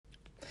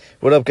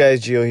What up,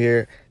 guys? Gio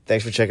here.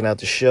 Thanks for checking out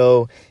the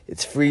show.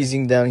 It's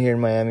freezing down here in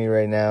Miami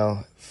right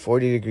now.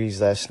 40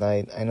 degrees last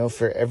night. I know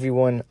for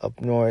everyone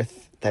up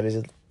north, that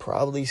is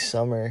probably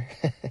summer.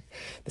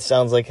 It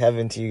sounds like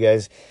heaven to you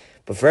guys.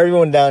 But for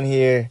everyone down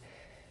here,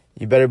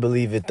 you better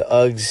believe it. The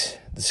Uggs,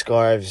 the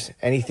scarves,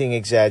 anything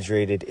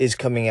exaggerated is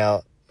coming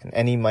out. And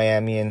any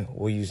Miamian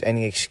will use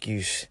any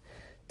excuse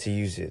to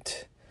use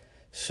it.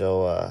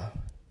 So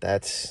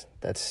that's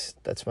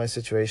my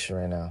situation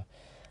right now.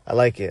 I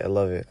like it. I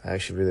love it. I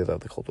actually really love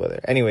the cold weather.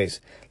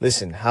 Anyways,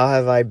 listen, how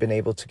have I been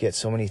able to get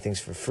so many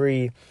things for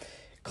free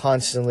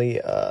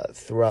constantly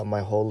throughout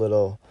my whole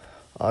little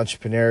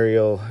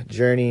entrepreneurial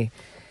journey?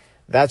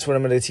 That's what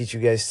I'm going to teach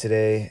you guys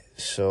today.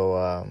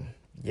 So,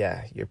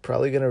 yeah, you're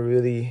probably going to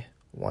really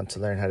want to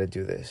learn how to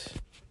do this.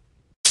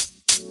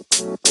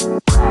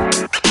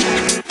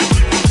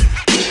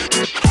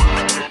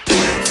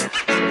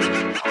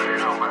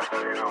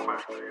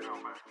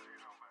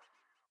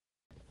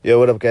 Yo,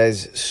 what up,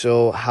 guys?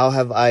 So how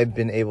have I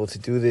been able to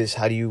do this?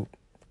 How do you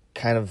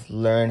kind of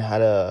learn how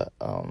to,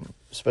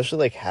 especially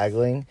like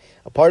haggling?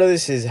 A part of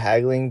this is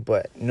haggling,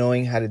 but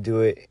knowing how to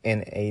do it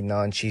in a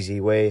non-cheesy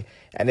way.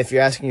 And if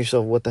you're asking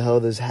yourself, what the hell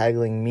does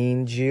haggling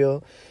mean,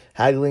 Gio?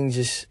 Haggling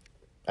just,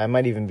 I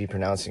might even be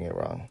pronouncing it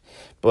wrong.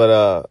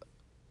 But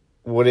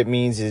what it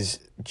means is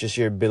just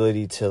your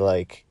ability to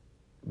like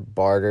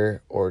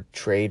barter or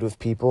trade with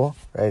people,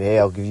 right? Hey,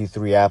 I'll give you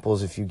 3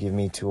 apples if you give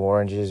me 2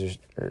 oranges,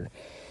 or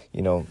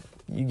you know,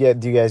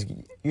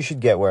 you should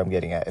get where I'm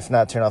getting at. If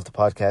not, turn off the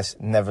podcast.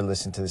 Never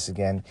listen to this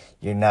again.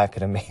 You're not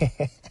going to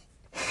make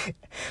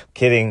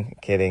Kidding.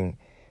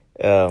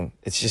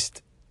 It's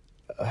just,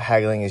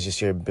 haggling is just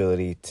your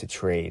ability to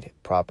trade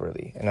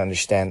properly and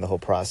understand the whole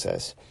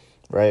process,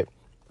 right?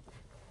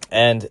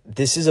 And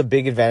this is a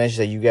big advantage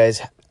that you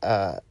guys,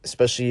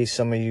 especially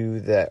some of you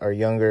that are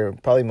younger,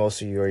 probably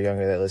most of you are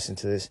younger that listen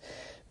to this,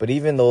 but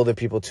even the older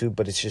people too.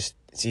 But it's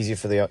easier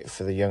for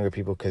the younger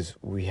people because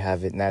we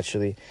have it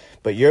naturally.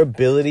 But your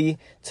ability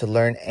to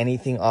learn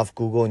anything off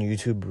Google and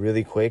YouTube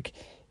really quick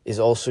is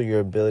also your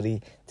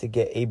ability to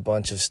get a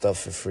bunch of stuff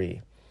for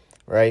free,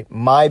 right?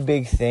 My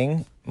big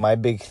thing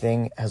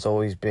has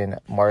always been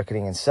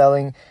marketing and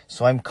selling.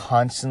 So I'm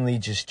constantly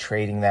just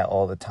trading that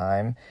all the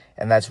time.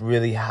 And that's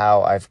really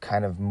how I've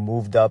kind of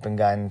moved up and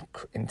gotten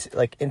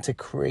into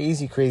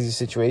crazy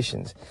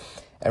situations.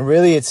 And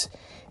really it's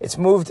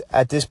moved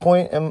at this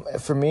point,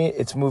 for me,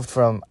 it's moved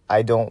from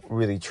I don't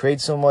really trade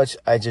so much.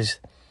 I just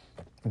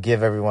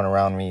give everyone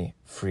around me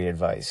free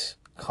advice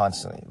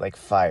constantly, like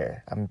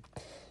fire.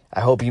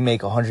 I hope you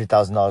make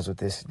 $100,000 with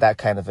this. That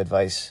kind of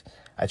advice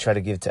I try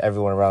to give to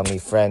everyone around me,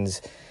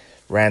 friends,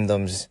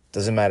 randoms,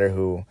 doesn't matter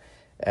who.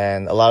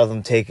 And a lot of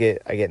them take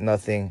it. I get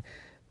nothing.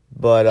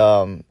 But,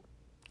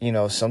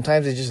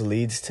 sometimes it just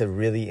leads to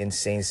really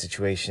insane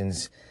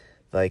situations,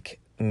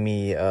 like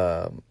me,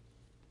 I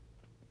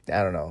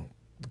don't know,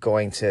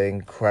 going to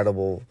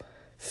incredible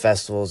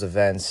festivals,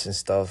 events, and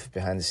stuff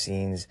behind the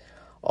scenes,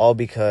 all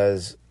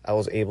because I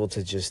was able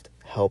to just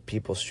help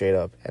people straight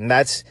up. And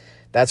that's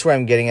where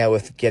I'm getting at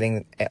with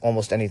getting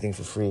almost anything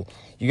for free.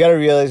 You got to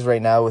realize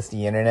right now with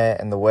the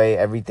internet and the way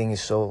everything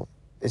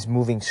is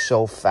moving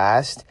so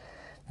fast,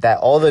 that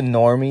all the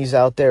normies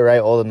out there, right,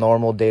 all the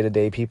normal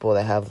day-to-day people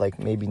that have like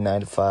maybe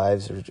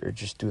 9-to-5s or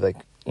just do like,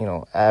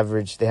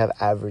 average, they have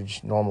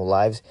average normal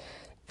lives,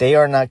 they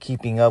are not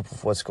keeping up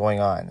with what's going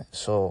on.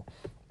 So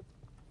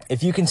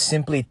if you can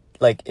simply,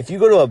 like, if you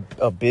go to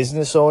a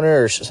business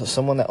owner or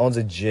someone that owns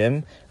a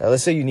gym,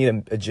 let's say you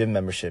need a gym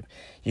membership,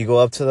 you go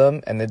up to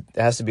them, and it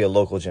has to be a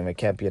local gym. It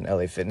can't be an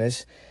LA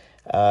Fitness.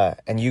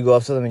 And you go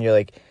up to them and you're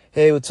like,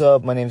 hey, what's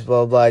up? My name's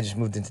blah, blah, blah. I just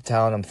moved into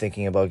town. I'm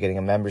thinking about getting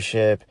a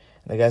membership.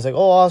 And the guy's like,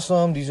 oh,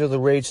 awesome. These are the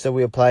rates that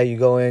we apply. You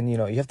go in, you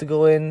have to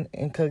go in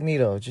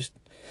incognito. Just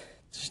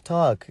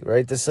talk,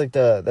 right? That's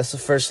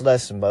the first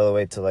lesson, by the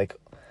way, to like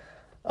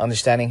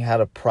understanding how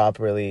to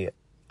properly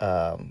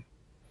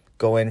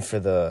go in for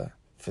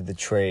the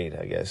trade,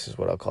 I guess is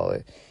what I'll call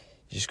it.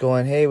 You just go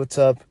in, hey, what's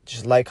up?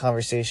 Just light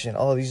conversation.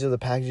 Oh, these are the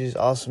packages.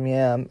 Awesome.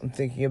 Yeah, I'm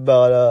thinking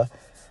about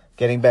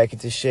getting back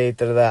into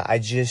shape.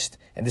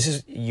 And this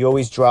is, you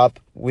always drop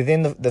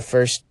within the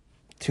first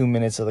 2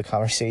 minutes of the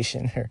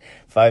conversation or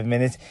 5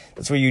 minutes.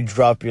 That's where you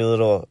drop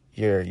your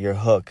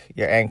hook,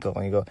 your ankle,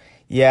 and you go,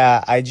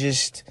 yeah,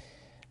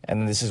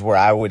 and this is where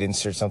I would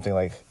insert something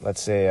like,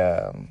 let's say,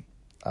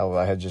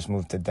 I had just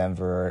moved to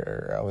Denver,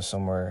 or I was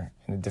somewhere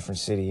in a different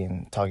city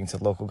and talking to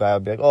the local guy.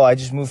 I'd be like, oh, I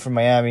just moved from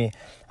Miami.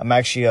 I'm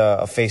actually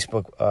a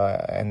Facebook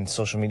and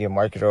social media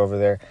marketer over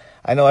there.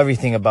 I know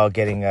everything about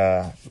getting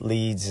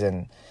leads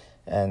and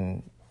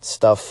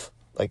stuff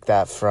like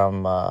that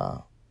from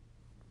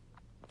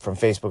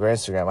Facebook or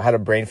Instagram. I had a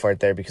brain fart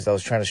there because I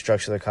was trying to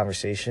structure the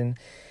conversation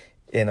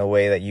in a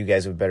way that you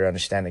guys would better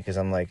understand it. Because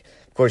I'm like,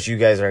 of course, you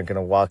guys aren't going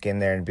to walk in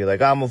there and be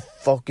like, I'm a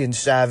fucking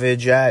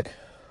savage at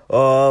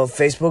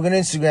Facebook and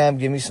Instagram,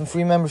 give me some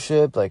free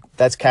membership. Like,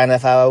 that's kind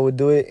of how I would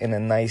do it in a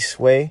nice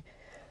way.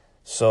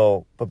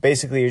 So, but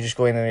basically you're just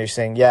going in and you're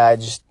saying, yeah, I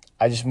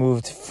just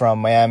moved from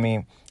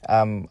Miami.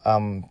 I'm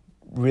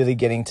really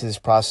getting to this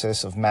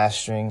process of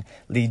mastering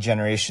lead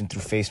generation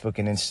through Facebook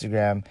and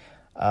Instagram.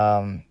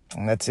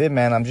 And that's it,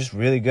 man. I'm just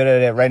really good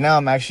at it. Right now,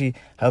 I'm actually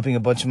helping a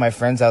bunch of my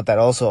friends out that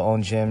also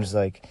own gyms.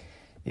 Like,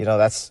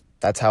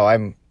 that's how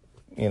I'm,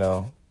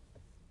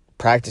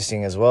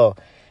 practicing as well.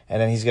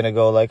 And then he's going to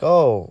go like,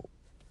 oh,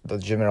 the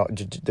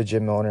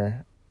gym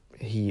owner,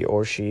 he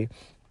or she,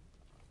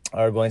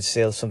 are going to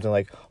say something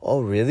like,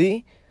 oh,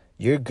 really?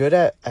 You're good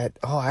at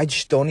I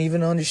just don't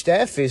even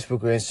understand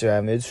Facebook or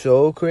Instagram. It's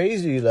so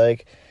crazy.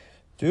 Like,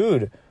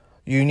 dude,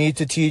 you need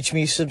to teach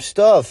me some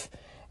stuff.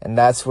 And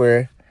that's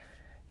where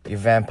your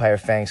vampire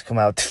fangs come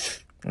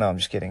out. No, I'm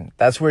just kidding.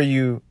 That's where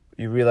you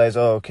realize,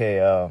 oh, okay,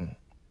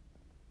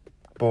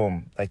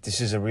 boom, like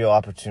this is a real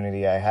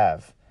opportunity I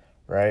have,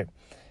 right?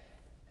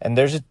 And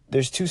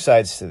there's two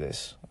sides to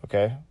this,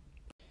 okay?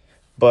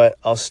 But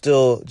I'll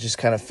still just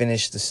kind of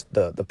finish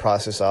the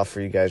process off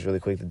for you guys really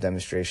quick, the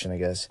demonstration, I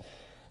guess.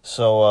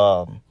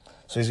 So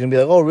he's going to be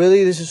like, oh,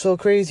 really? This is so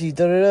crazy,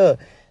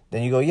 da-da-da.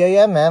 Then you go,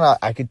 yeah, man,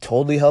 I could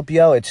totally help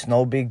you out. It's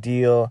no big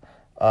deal.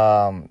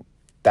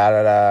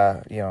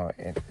 Da-da-da,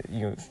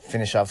 you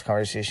finish off the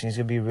conversation. He's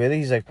going to be, really?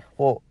 He's like,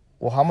 well,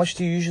 how much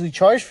do you usually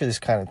charge for this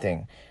kind of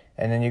thing?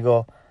 And then you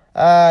go,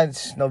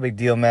 it's no big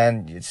deal,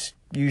 man. It's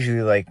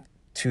usually like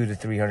 $200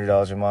 to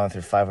 $300 a month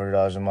or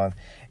 $500 a month.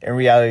 In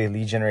reality,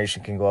 lead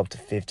generation can go up to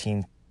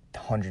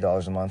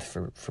 $1,500 a month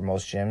for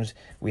most gyms.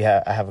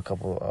 I have a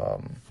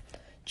couple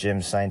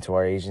gyms signed to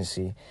our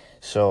agency,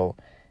 so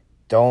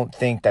don't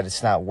think that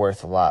it's not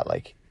worth a lot.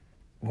 Like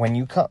when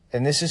you come,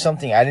 and this is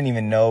something I didn't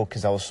even know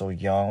because I was so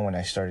young when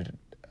I started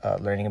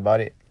learning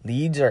about it.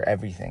 Leads are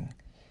everything.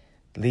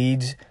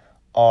 Leads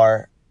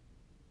are,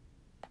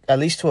 at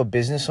least to a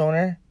business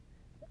owner,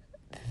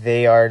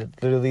 they are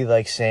literally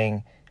like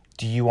saying,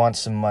 do you want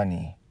some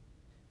money?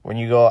 When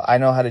you go, I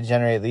know how to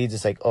generate leads,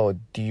 it's like, oh,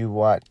 do you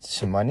want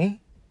some money?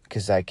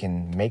 Because I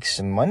can make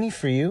some money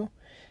for you,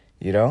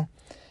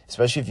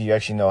 especially if you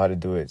actually know how to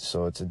do it.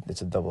 So it's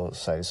a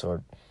double-sided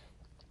sword.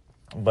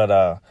 But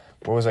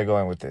where was I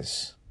going with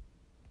this?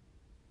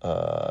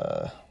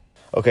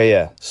 Okay,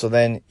 yeah. So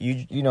then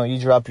you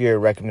drop your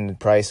recommended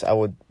price. I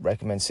would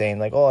recommend saying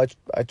like, oh,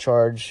 I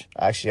charge.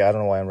 Actually, I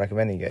don't know why I'm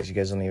recommending you guys. You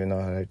guys don't even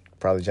know how to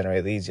probably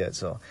generate leads yet.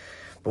 So,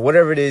 but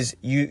whatever it is,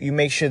 you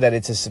make sure that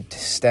it's a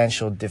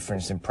substantial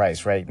difference in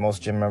price, right?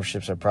 Most gym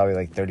memberships are probably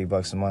like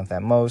 $30 a month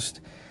at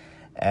most,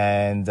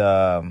 and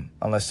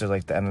unless they're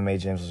like the MMA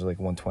gyms, which are like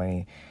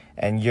 $120,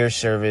 and your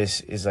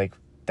service is like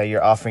that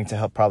you're offering to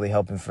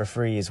help him for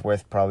free is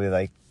worth probably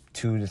like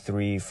 $200 to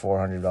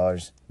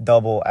 $400,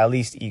 double, at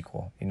least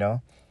equal,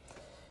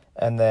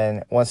 And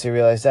then once they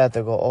realize that,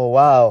 they'll go, oh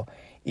wow,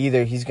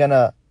 either he's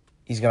gonna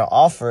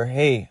offer,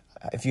 hey,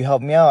 if you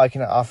help me out, I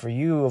can offer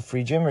you a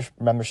free gym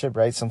membership,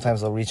 right?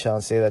 Sometimes they'll reach out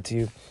and say that to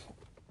you.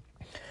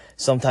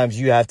 Sometimes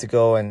you have to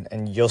go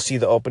and you'll see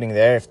the opening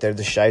there if they're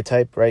the shy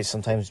type, right?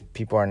 Sometimes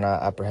people are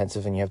not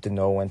apprehensive and you have to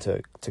know when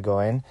to go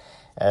in.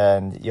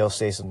 And you'll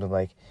say something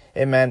like,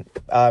 hey man,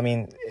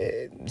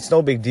 it's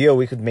no big deal.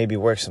 We could maybe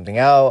work something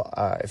out.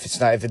 If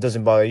it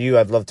doesn't bother you,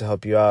 I'd love to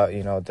help you out,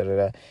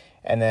 da-da-da.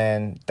 And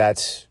then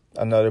that's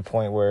another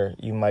point where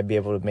you might be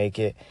able to make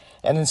it.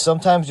 And then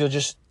sometimes you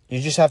just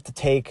have to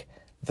take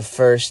the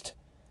first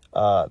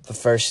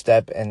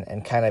step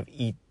and kind of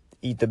eat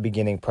the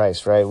beginning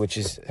price, right? Which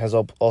has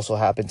also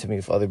happened to me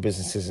with other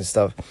businesses and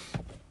stuff,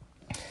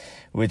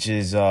 which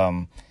is,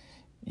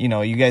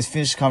 you guys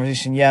finish the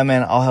conversation. Yeah,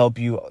 man, I'll help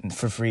you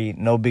for free.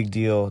 No big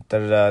deal.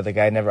 Da-da-da. The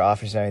guy never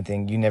offers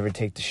anything. You never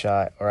take the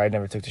shot, or I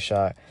never took the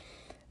shot.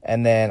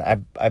 And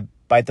then I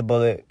bite the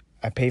bullet.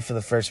 I pay for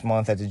the first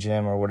month at the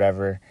gym or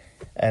whatever.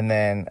 And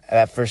then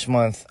that first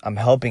month, I'm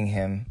helping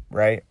him,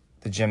 right?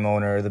 The gym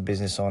owner or the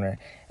business owner.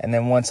 And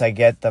then once I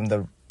get them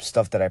the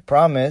stuff that I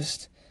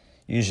promised,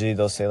 usually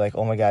they'll say like,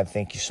 oh my God,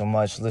 thank you so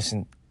much.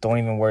 Listen, don't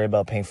even worry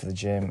about paying for the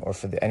gym or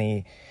for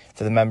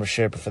the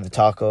membership or for the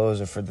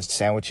tacos or for the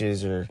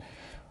sandwiches or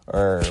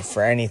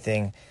for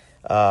anything.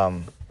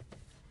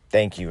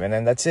 Thank you. And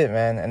then that's it,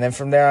 man. And then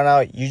from there on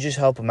out, you just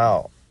help them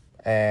out.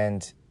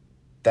 And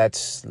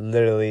that's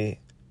literally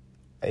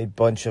a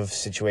bunch of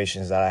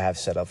situations that I have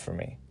set up for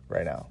me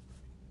right now,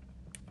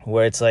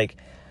 where it's like,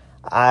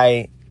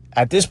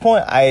 at this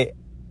point, I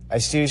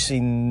seriously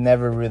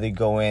never really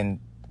go in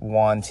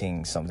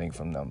wanting something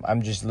from them.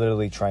 I'm just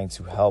literally trying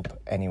to help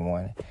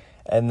anyone.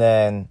 And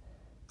then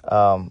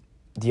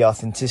the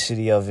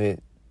authenticity of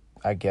it,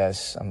 I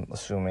guess, I'm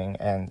assuming,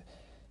 and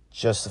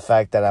just the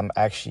fact that I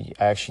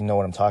actually know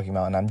what I'm talking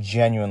about and I'm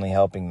genuinely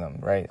helping them,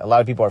 right? A lot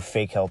of people are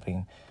fake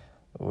helping,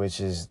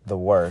 which is the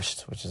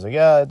worst, which is like,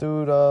 yeah,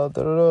 dude,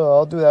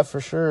 I'll do that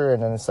for sure.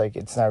 And then it's like,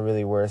 it's not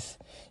really worth,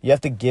 you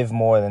have to give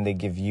more than they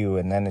give you.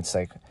 And then it's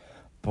like,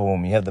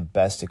 boom, you have the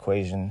best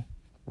equation,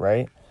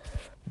 right?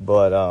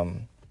 But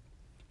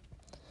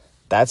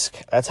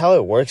that's how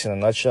it works in a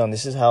nutshell. And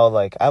this is how,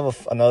 like, I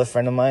have another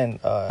friend of mine,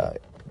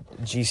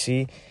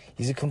 GC.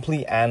 He's a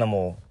complete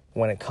animal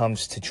when it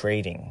comes to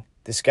trading.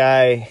 This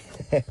guy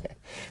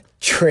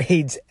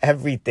trades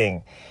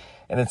everything.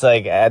 And it's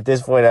like, at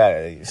this point,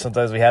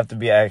 sometimes we have to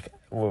be,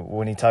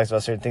 when he talks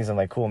about certain things, I'm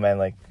like, cool, man,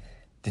 like,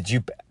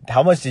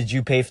 How much did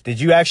you pay? Did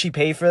you actually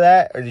pay for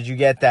that, or did you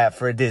get that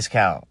for a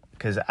discount?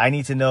 Because I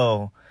need to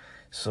know,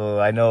 so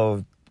I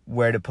know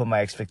where to put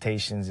my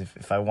expectations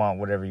if I want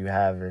whatever you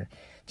have, or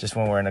just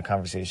when we're in a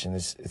conversation.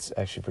 It's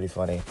actually pretty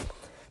funny.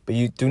 But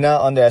you do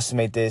not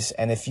underestimate this.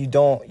 And if you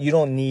don't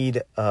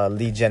need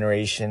lead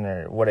generation,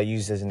 or what I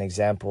used as an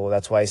example.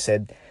 That's why I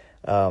said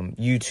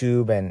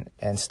YouTube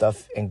and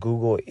stuff, and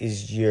Google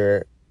is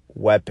your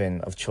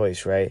weapon of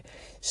choice, right?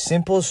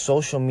 Simple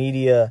social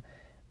media,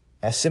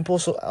 a simple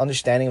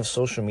understanding of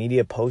social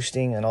media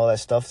posting and all that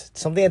stuff,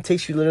 something that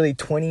takes you literally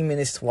 20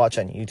 minutes to watch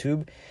on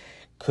YouTube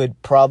could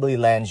probably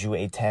land you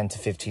a $10 to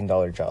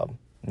 $15 job.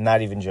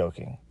 Not even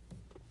joking.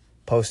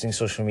 Posting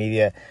social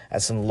media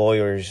at some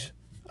lawyer's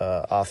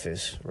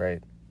office,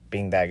 right?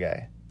 Being that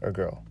guy or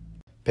girl.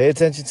 Pay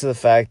attention to the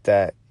fact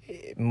that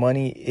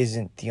money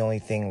isn't the only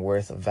thing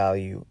worth of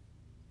value.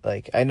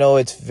 Like, I know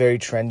it's very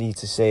trendy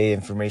to say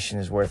information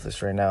is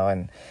worthless right now,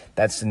 and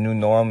that's the new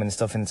norm and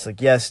stuff. And it's like,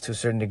 yes, to a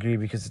certain degree,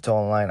 because it's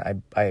all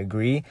online. I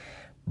agree.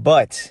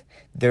 But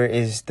there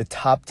is the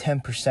top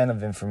 10%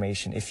 of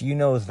information. If you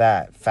know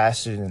that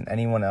faster than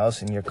anyone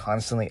else, and you're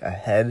constantly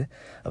ahead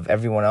of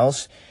everyone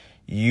else,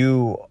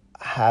 you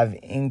have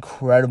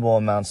incredible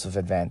amounts of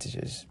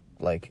advantages.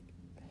 Like,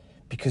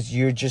 because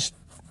you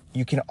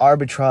can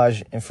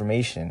arbitrage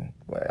information.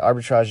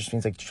 Arbitrage just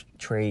means like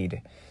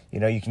trade. You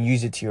know, you can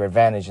use it to your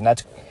advantage. And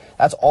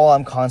that's all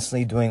I'm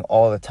constantly doing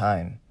all the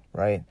time,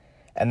 right?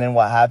 And then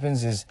what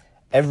happens is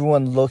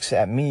everyone looks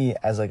at me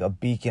as like a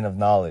beacon of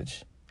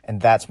knowledge. And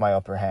that's my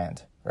upper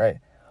hand, right?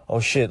 Oh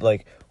shit,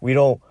 like we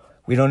don't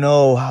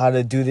know how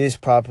to do this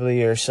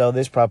properly or sell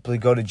this properly,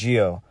 go to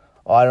Geo.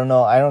 Oh, I don't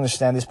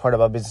understand this part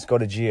about business, go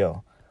to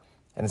Geo.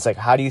 And it's like,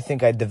 how do you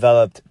think I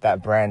developed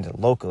that brand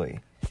locally?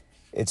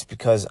 It's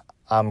because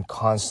I'm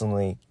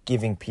constantly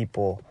giving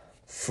people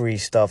free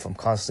stuff. I'm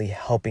constantly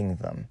helping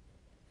them.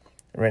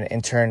 And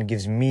in turn,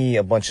 gives me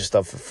a bunch of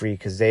stuff for free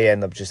because they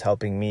end up just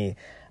helping me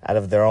out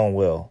of their own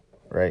will,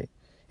 right?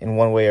 In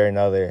one way or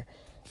another,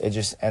 it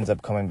just ends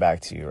up coming back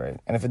to you, right?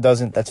 And if it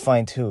doesn't, that's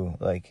fine too.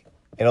 Like,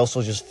 it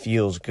also just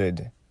feels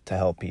good to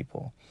help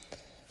people.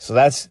 So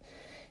that's,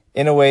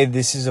 in a way,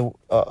 this is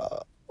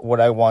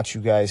what I want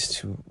you guys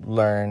to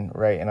learn,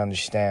 right? And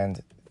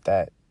understand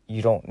that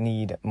you don't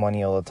need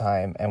money all the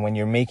time. And when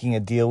you're making a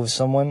deal with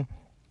someone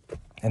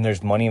and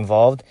there's money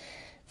involved,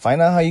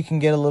 find out how you can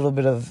get a little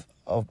bit of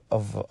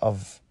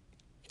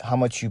how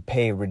much you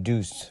pay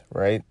reduced,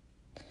 right?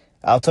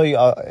 I'll tell you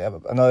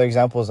another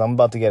example is I'm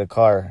about to get a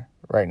car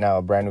right now,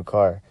 a brand new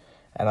car,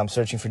 and I'm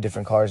searching for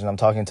different cars, and I'm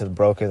talking to the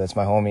broker that's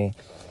my homie,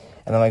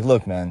 and I'm like,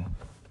 look, man,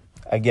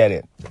 I get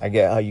it. I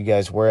get how you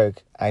guys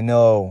work. I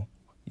know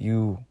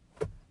you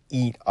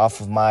eat off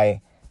of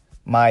my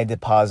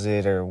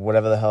deposit or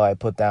whatever the hell I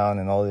put down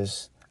and all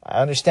this.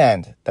 I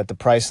understand that the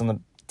price on the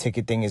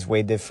ticket thing is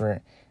way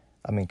different.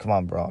 I mean, come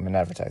on, bro. I'm in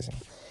advertising.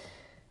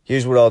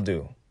 Here's what I'll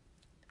do.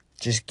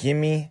 Just give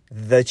me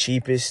the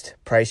cheapest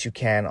price you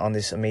can on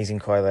this amazing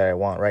car that I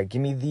want, right?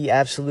 Give me the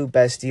absolute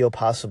best deal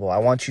possible. I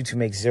want you to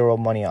make zero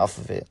money off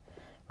of it,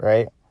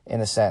 right?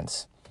 In a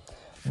sense.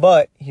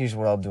 But here's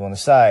what I'll do on the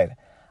side.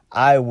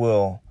 I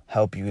will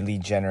help you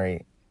lead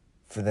generate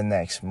for the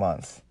next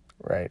month,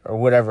 right? Or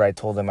whatever I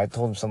told him. I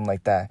told him something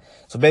like that.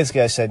 So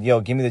basically I said, yo,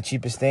 give me the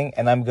cheapest thing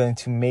and I'm going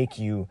to make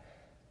you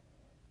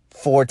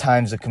 4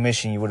 times the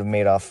commission you would have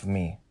made off of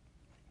me.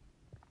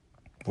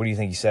 What do you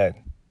think he said?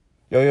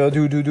 Yo,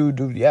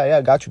 dude.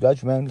 Yeah, got you,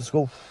 man. Let's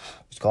go.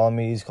 He's calling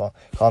me. He's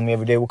calling me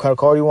every day. What kind of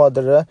car do you want?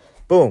 Da-da-da.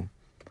 Boom.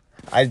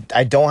 I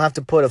don't have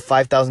to put a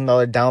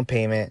 $5,000 down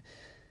payment,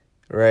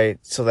 right?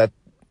 So that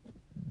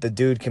the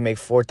dude can make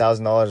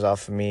 $4,000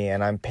 off of me,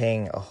 and I'm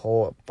paying a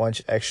whole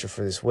bunch extra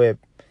for this whip.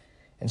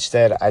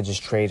 Instead, I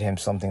just trade him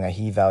something that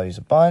he values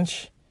a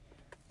bunch,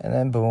 and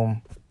then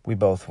boom, we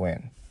both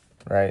win.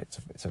 Right?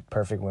 It's a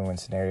perfect win-win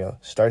scenario.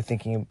 Start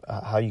thinking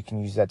how you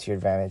can use that to your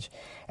advantage.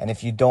 And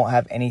if you don't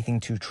have anything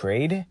to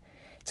trade,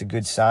 it's a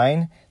good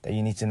sign that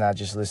you need to not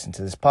just listen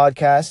to this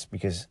podcast,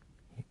 because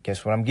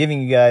guess what I'm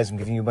giving you guys? I'm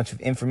giving you a bunch of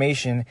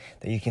information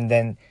that you can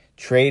then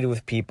trade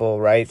with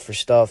people, right? For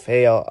stuff.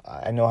 Hey,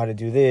 I know how to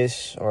do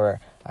this, or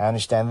I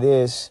understand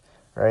this,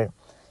 right?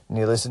 And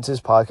you listen to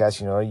this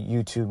podcast,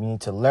 YouTube, you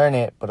need to learn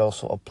it, but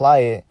also apply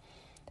it.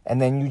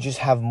 And then you just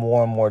have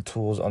more and more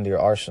tools under your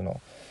arsenal.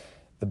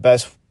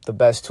 The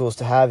best tools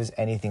to have is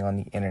anything on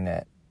the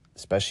internet,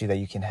 especially that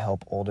you can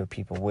help older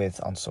people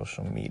with on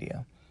social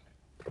media.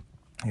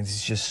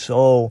 It's just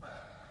so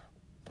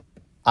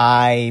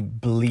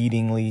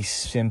eye-bleedingly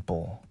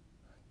simple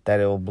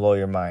that it will blow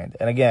your mind.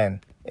 And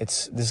again,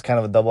 this is kind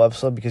of a double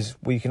episode, because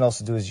what you can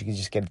also do is you can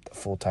just get a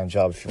full-time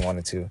job if you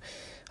wanted to,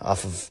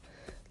 off of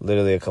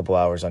literally a couple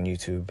hours on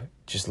YouTube,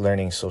 just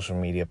learning social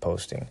media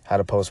posting, how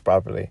to post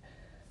properly.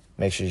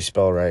 Make sure you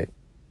spell right.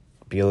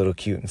 Be a little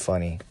cute and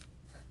funny.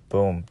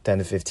 Boom, 10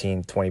 to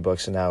 15, 20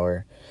 bucks an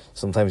hour,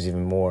 sometimes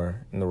even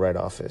more in the right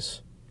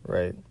office,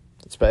 right?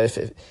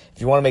 If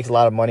you want to make a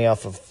lot of money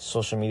off of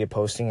social media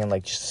posting and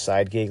like just a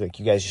side gig, like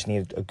you guys just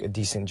need a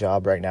decent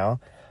job right now,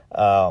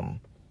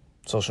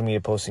 social media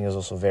posting is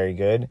also very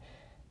good.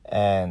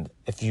 And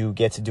if you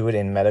get to do it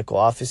in medical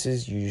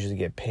offices, you usually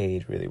get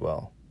paid really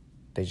well.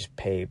 They just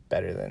pay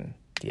better than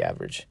the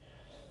average.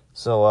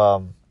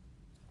 So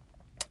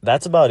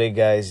that's about it,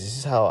 guys. This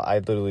is how I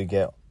literally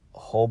get a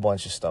whole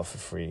bunch of stuff for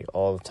free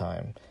all the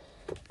time.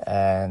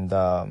 And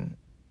I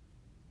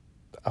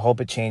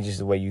hope it changes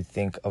the way you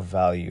think of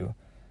value.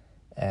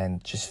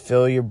 And just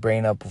fill your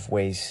brain up with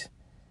ways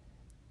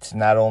to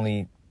not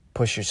only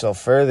push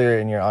yourself further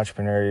in your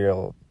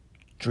entrepreneurial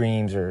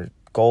dreams or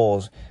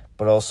goals,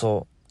 but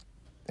also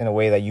in a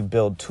way that you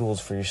build tools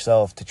for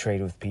yourself to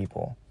trade with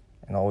people,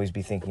 and always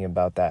be thinking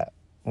about that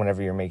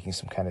whenever you're making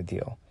some kind of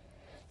deal.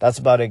 That's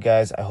about it,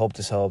 guys. I hope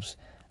this helps.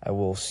 I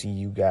will see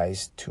you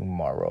guys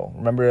tomorrow.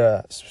 Remember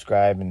to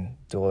subscribe and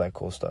do all that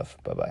cool stuff.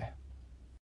 Bye-bye.